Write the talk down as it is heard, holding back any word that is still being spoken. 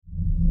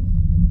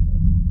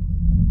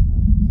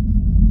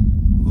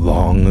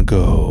Long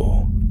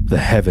ago, the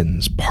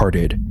heavens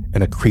parted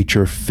and a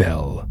creature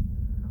fell.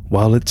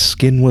 While its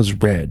skin was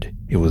red,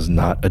 it was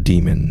not a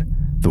demon.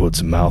 Though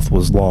its mouth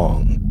was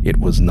long, it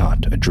was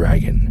not a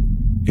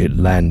dragon. It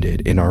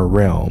landed in our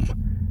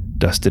realm,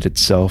 dusted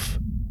itself,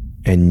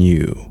 and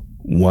knew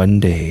one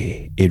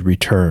day it'd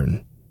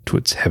return to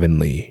its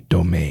heavenly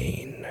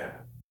domain.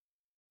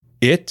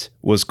 It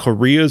was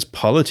Korea's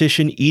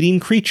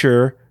politician-eating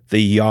creature,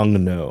 the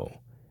Yeongno.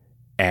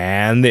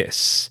 And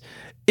this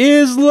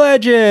is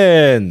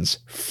Legends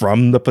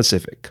from the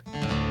Pacific.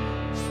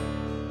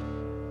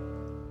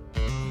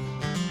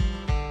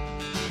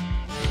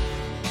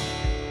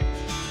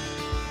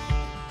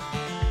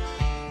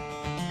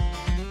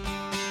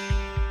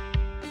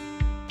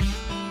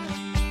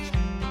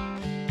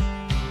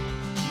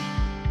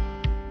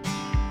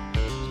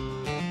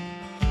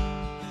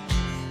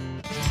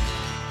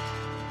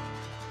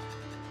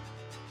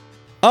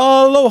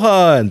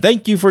 Aloha, and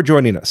thank you for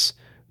joining us.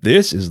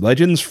 This is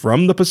Legends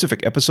from the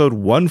Pacific, episode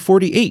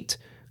 148,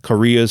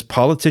 Korea's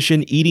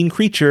politician-eating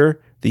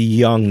creature, the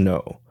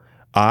Yeongno.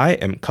 I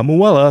am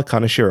Kamuela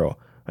Kaneshiro,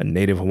 a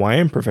native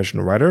Hawaiian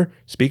professional writer,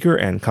 speaker,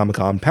 and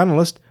Comic-Con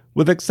panelist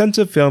with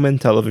extensive film and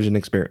television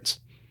experience.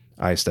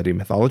 I study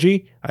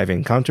mythology, I've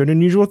encountered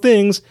unusual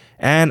things,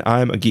 and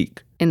I'm a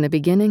geek. In the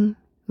beginning,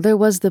 there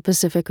was the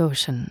Pacific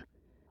Ocean.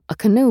 A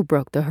canoe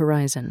broke the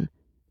horizon,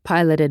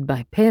 piloted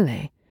by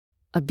Pele,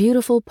 a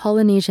beautiful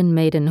Polynesian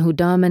maiden who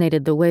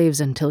dominated the waves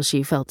until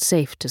she felt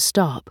safe to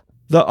stop.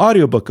 The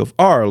audiobook of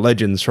our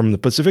Legends from the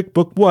Pacific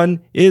Book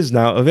 1 is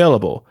now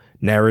available,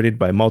 narrated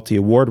by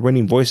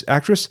multi-award-winning voice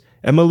actress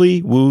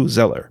Emily Wu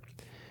Zeller.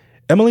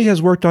 Emily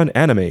has worked on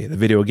anime, the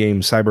video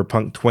game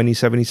Cyberpunk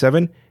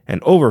 2077,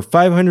 and over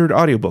 500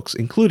 audiobooks,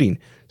 including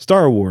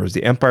Star Wars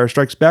The Empire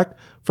Strikes Back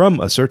from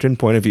a Certain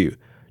Point of View.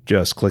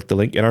 Just click the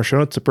link in our show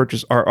notes to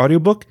purchase our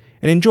audiobook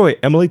and enjoy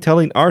Emily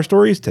telling our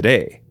stories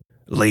today.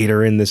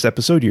 Later in this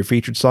episode, your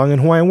featured song in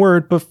Hawaiian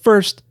word, but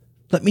first,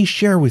 let me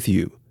share with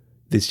you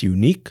this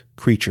unique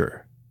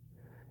creature.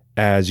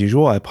 As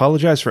usual, I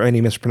apologize for any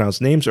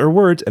mispronounced names or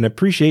words and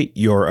appreciate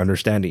your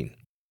understanding.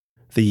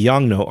 The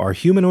Yeongno are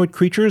humanoid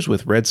creatures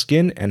with red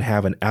skin and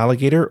have an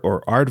alligator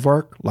or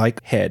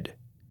aardvark-like head.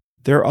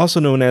 They're also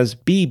known as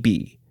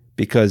BB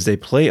because they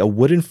play a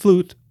wooden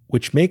flute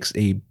which makes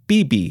a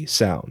BB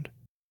sound.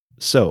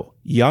 So,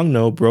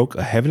 Yeongno broke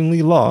a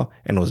heavenly law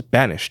and was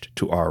banished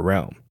to our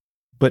realm.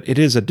 But it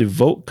is a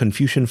devout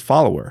Confucian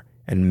follower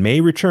and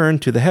may return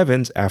to the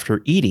heavens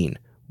after eating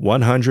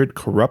 100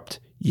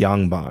 corrupt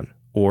Yangban,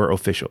 or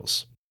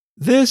officials.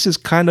 This is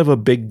kind of a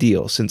big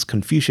deal since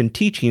Confucian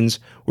teachings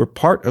were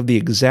part of the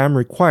exam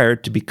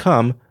required to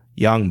become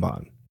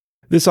Yangban.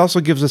 This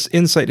also gives us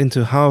insight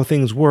into how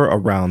things were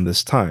around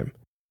this time.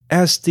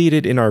 As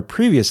stated in our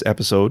previous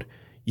episode,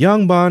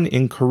 Yangban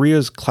in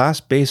Korea's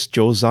class-based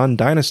Joseon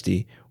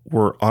dynasty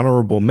were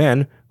honorable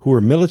men who were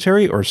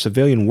military or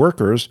civilian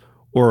workers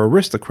or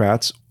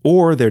aristocrats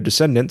or their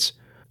descendants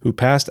who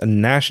passed a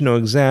national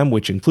exam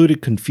which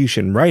included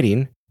Confucian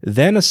writing,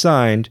 then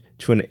assigned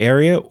to an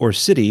area or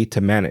city to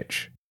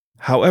manage.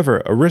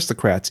 However,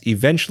 aristocrats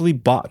eventually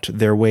bought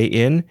their way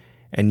in,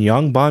 and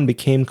Yangban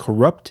became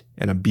corrupt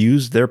and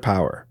abused their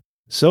power.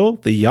 So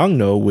the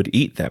Yeongno would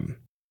eat them.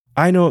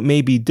 I know it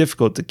may be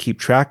difficult to keep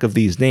track of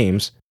these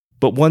names,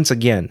 but once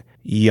again,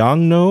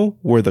 Yeongno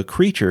were the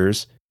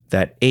creatures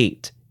that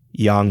ate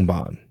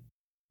Yangban.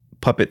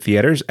 Puppet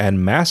theaters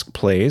and mask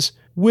plays,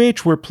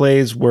 which were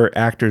plays where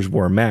actors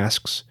wore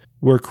masks,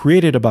 were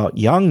created about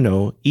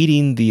Yeongno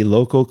eating the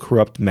local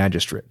corrupt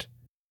magistrate.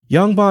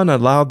 Yangban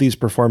allowed these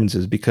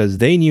performances because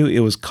they knew it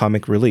was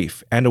comic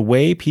relief and a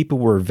way people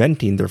were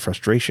venting their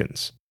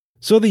frustrations.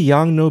 So the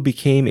Yeongno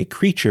became a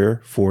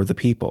creature for the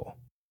people.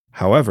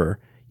 However,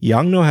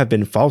 Yeongno have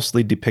been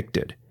falsely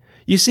depicted.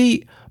 You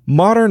see,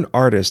 modern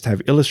artists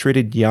have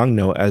illustrated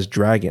Yeongno as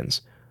dragons,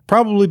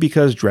 probably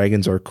because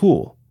dragons are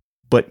cool.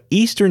 But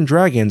Eastern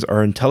dragons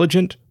are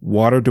intelligent,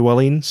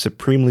 water-dwelling,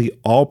 supremely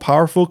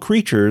all-powerful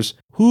creatures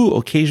who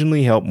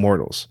occasionally help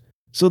mortals.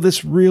 So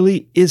this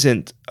really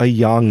isn't a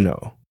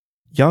Yeongno.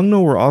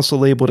 Yeongno were also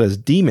labeled as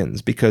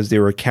demons because they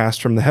were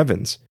cast from the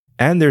heavens,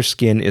 and their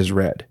skin is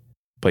red.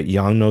 But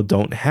Yeongno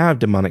don't have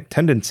demonic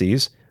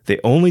tendencies. They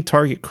only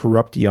target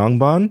corrupt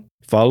Yangban,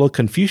 follow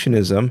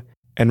Confucianism,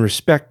 and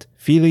respect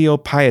filial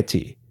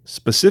piety,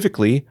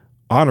 specifically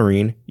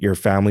honoring your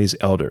family's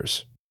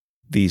elders.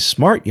 These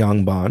smart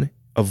Yangban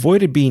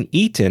avoided being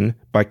eaten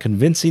by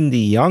convincing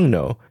the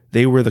Yeongno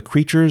they were the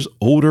creature's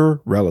older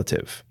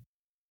relative.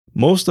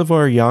 Most of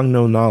our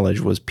Yeongno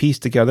knowledge was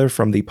pieced together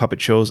from the puppet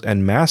shows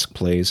and mask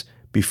plays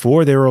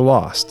before they were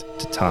lost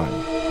to time.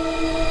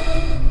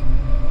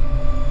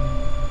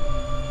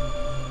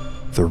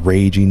 The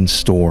raging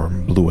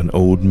storm blew an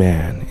old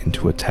man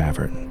into a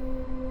tavern.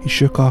 He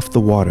shook off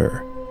the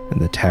water, and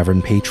the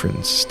tavern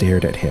patrons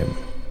stared at him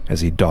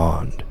as he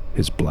donned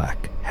his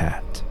black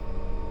hat.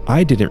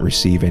 "I didn't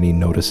receive any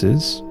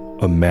notices,"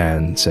 a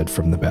man said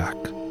from the back,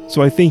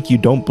 "so I think you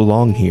don't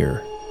belong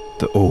here."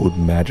 The old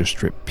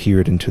magistrate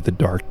peered into the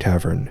dark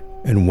tavern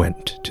and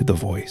went to the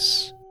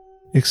voice.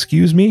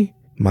 "Excuse me,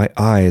 My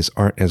eyes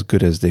aren't as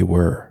good as they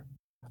were.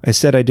 I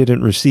said I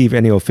didn't receive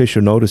any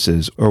official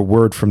notices or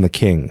word from the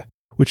king,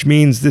 which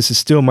means this is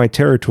still my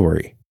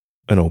territory.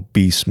 An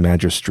obese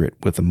magistrate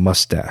with a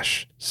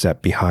mustache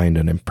sat behind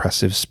an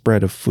impressive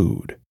spread of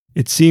food.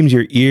 It seems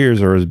your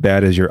ears are as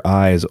bad as your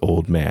eyes,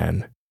 old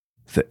man.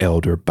 The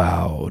elder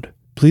bowed.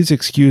 Please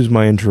excuse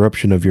my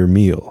interruption of your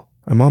meal.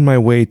 I'm on my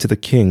way to the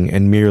king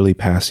and merely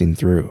passing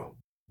through.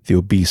 The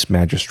obese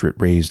magistrate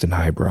raised an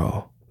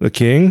eyebrow. The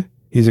king?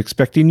 He's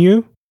expecting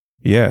you?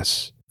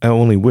 Yes, I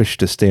only wish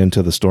to stay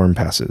until the storm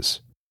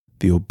passes.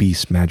 The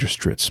obese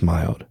magistrate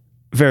smiled.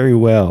 Very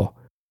well.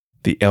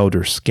 The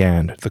elder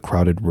scanned the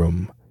crowded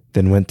room,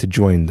 then went to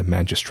join the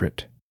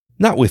magistrate.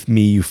 Not with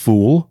me, you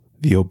fool!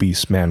 The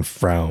obese man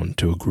frowned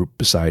to a group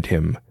beside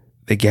him.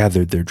 They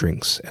gathered their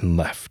drinks and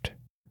left.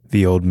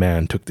 The old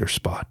man took their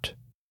spot.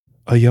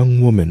 A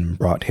young woman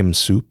brought him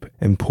soup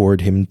and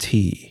poured him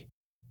tea.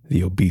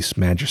 The obese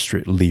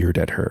magistrate leered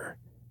at her.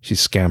 She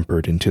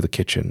scampered into the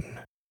kitchen.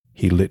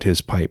 He lit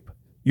his pipe.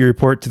 You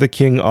report to the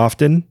king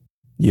often?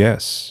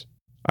 Yes.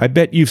 I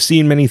bet you've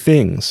seen many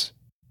things.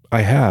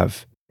 I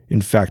have.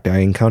 In fact, I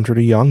encountered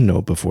a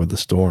Yeongno before the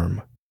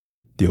storm.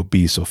 The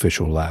obese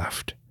official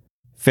laughed.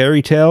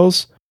 Fairy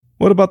tales?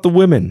 What about the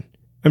women?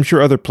 I'm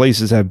sure other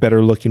places have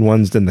better-looking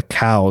ones than the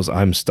cows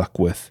I'm stuck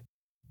with.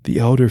 The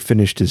elder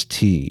finished his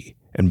tea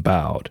and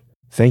bowed.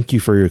 Thank you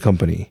for your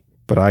company,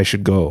 but I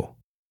should go.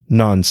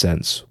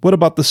 Nonsense. What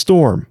about the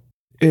storm?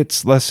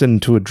 It's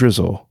lessened to a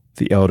drizzle.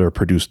 The elder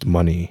produced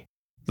money.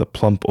 The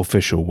plump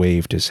official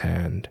waved his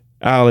hand.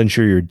 I'll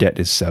ensure your debt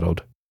is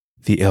settled.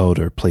 The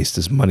elder placed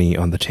his money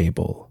on the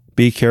table.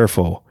 Be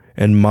careful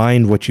and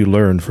mind what you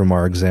learned from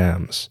our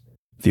exams.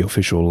 The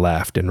official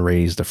laughed and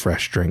raised a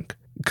fresh drink.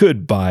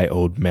 Goodbye,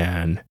 old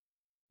man.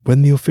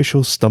 When the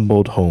official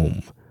stumbled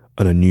home,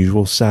 an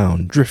unusual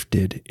sound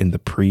drifted in the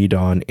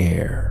pre-dawn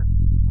air.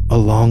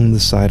 Along the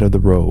side of the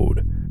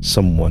road,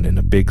 someone in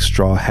a big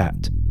straw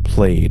hat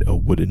played a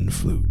wooden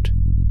flute.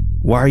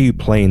 Why are you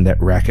playing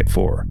that racket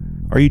for?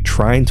 Are you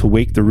trying to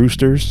wake the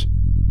roosters?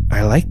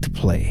 I like to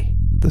play,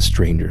 the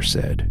stranger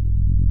said.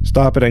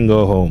 Stop it and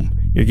go home.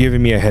 You're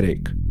giving me a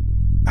headache.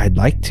 I'd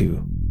like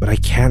to, but I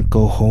can't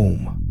go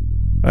home.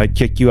 I'd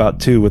kick you out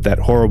too with that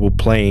horrible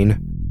playing.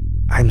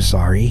 I'm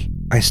sorry.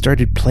 I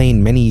started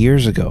playing many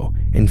years ago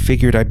and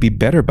figured I'd be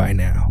better by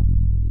now.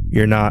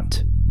 You're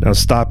not. Now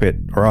stop it,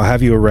 or I'll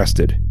have you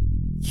arrested.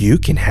 You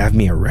can have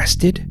me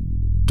arrested?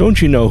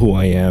 Don't you know who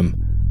I am?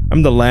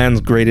 I'm the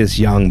land's greatest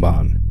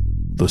Yangban.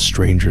 The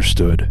stranger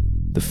stood.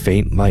 The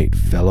faint light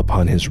fell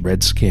upon his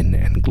red skin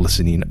and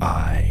glistening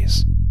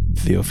eyes.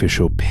 The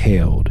official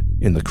paled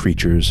in the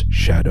creature's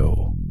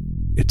shadow.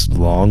 Its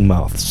long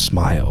mouth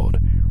smiled,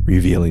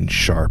 revealing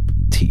sharp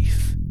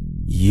teeth.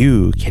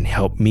 You can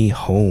help me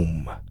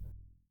home.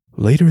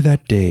 Later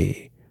that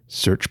day,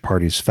 search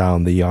parties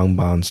found the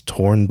Yangban's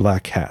torn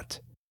black hat.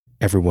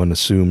 Everyone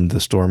assumed the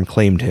storm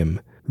claimed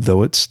him,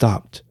 though it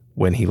stopped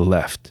when he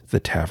left the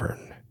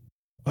tavern.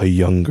 A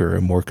younger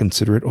and more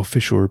considerate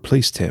official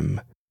replaced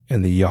him,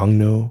 and the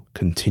Yeongno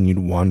continued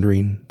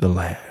wandering the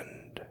land.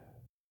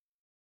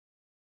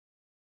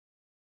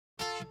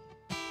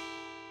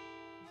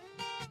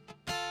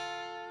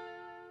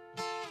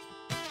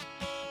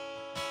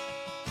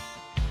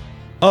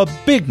 A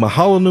big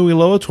mahalo nui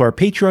loa to our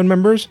Patreon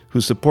members who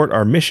support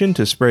our mission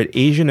to spread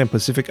Asian and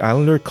Pacific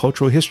Islander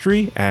cultural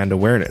history and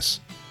awareness.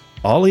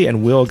 Ollie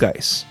and Will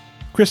Geis,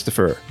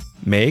 Christopher,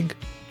 Meg,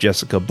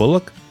 Jessica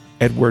Bullock,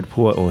 Edward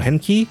Pua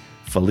Ohenki,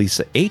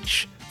 Felisa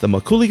H., The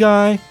Makuli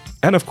Guy,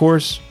 and of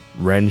course,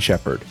 Ren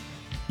Shepherd.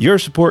 Your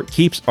support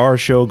keeps our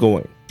show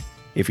going.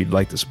 If you'd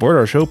like to support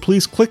our show,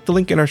 please click the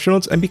link in our show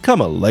notes and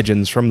become a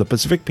Legends from the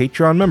Pacific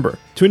Patreon member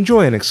to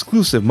enjoy an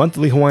exclusive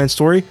monthly Hawaiian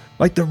story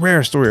like the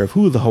rare story of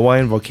who the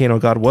Hawaiian volcano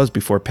god was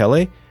before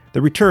Pele,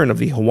 the return of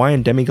the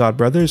Hawaiian demigod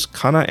brothers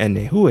Kana and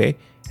Nehue,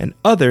 and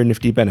other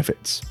nifty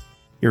benefits.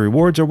 Your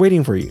rewards are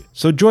waiting for you,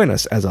 so join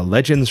us as a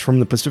Legends from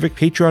the Pacific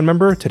Patreon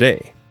member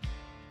today.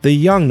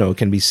 The Yeongno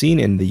can be seen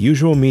in the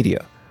usual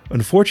media.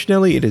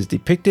 Unfortunately, it is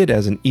depicted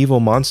as an evil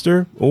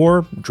monster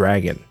or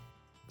dragon.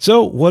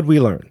 So, what'd we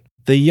learn?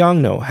 The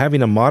Yeongno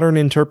having a modern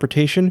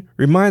interpretation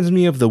reminds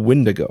me of the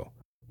Wendigo.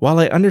 While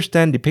I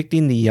understand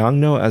depicting the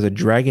Yeongno as a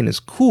dragon is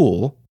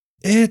cool,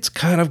 it's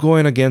kind of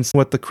going against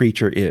what the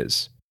creature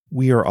is.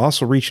 We are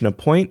also reaching a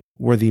point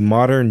where the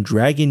modern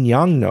dragon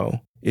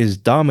Yeongno is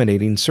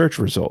dominating search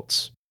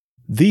results.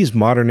 These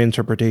modern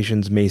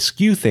interpretations may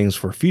skew things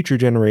for future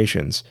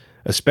generations,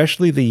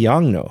 especially the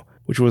Yeongno,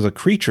 which was a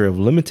creature of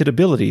limited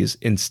abilities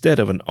instead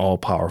of an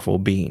all-powerful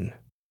being.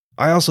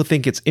 I also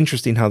think it's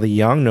interesting how the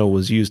Yeongno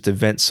was used to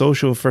vent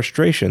social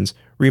frustrations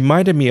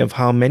reminded me of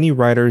how many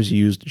writers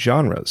used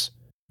genres.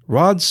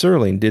 Rod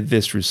Serling did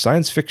this through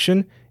science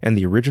fiction and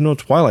the original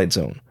Twilight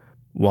Zone,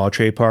 while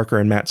Trey Parker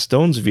and Matt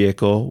Stone's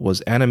vehicle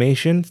was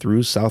animation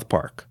through South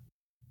Park.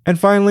 And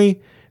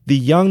finally, the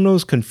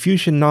Yeongno's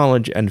Confucian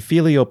knowledge and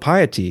filial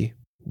piety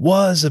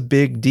was a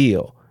big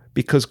deal,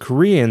 because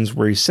Koreans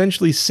were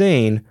essentially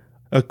saying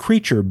a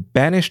creature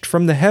banished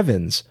from the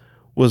heavens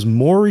was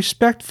more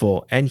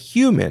respectful and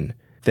human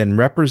than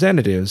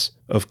representatives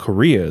of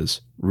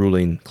Korea's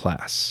ruling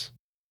class.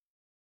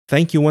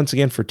 Thank you once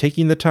again for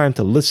taking the time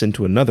to listen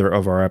to another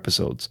of our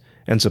episodes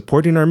and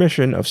supporting our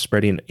mission of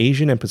spreading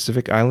Asian and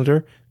Pacific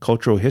Islander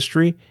cultural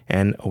history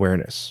and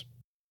awareness.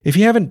 If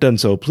you haven't done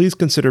so, please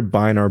consider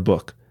buying our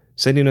book,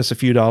 sending us a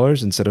few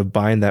dollars instead of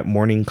buying that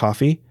morning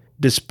coffee,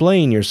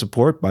 displaying your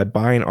support by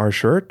buying our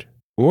shirt,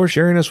 or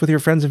sharing us with your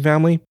friends and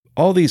family.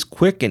 All these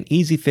quick and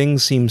easy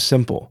things seem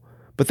simple,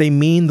 but they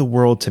mean the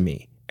world to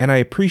me, and I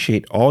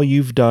appreciate all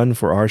you've done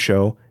for our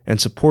show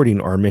and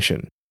supporting our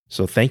mission.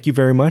 So thank you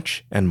very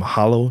much, and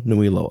mahalo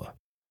nui loa.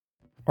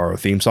 Our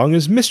theme song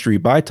is Mystery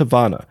by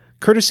Tavana,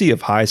 courtesy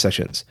of High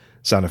Sessions.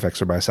 Sound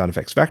effects are by Sound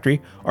Effects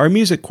Factory. Our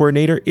music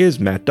coordinator is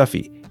Matt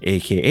Duffy,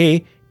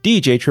 aka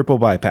DJ Triple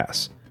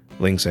Bypass.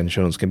 Links and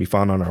shows can be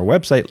found on our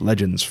website,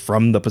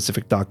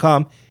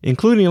 legendsfromthepacific.com,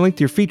 including a link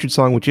to your featured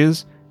song, which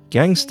is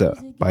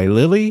Gangsta by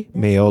Lily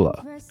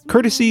Mayola,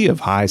 courtesy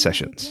of High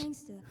Sessions.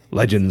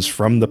 Legends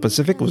from the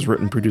Pacific was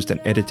written, produced, and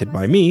edited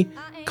by me,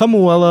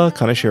 Kamuela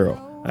Kaneshiro.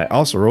 I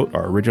also wrote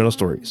our original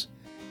stories.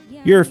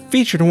 Your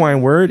featured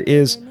Hawaiian word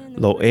is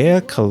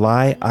Lo'ea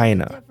Kalai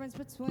Aina.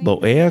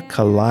 Lo'ea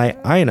Kalai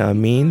Aina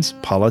means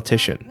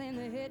politician.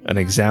 An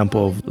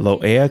example of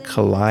Lo'ea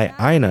Kalai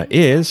Aina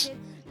is,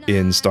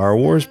 in Star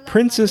Wars,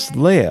 Princess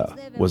Leia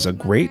was a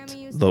great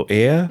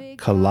Lo'ea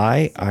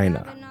Kalai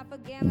Aina.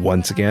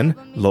 Once again,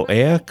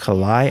 Lo'ea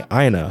Kalai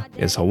Aina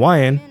is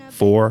Hawaiian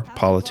for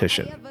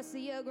politician.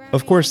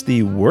 Of course,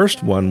 the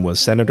worst one was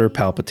Senator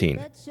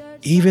Palpatine,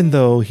 even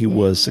though he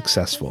was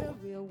successful.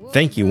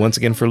 Thank you once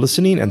again for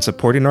listening and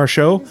supporting our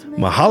show.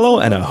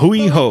 Mahalo and a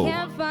hui ho!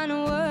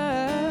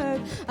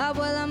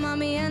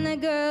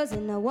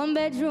 In a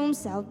one-bedroom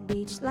South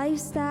Beach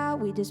lifestyle,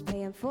 we just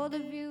paying for the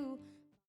view.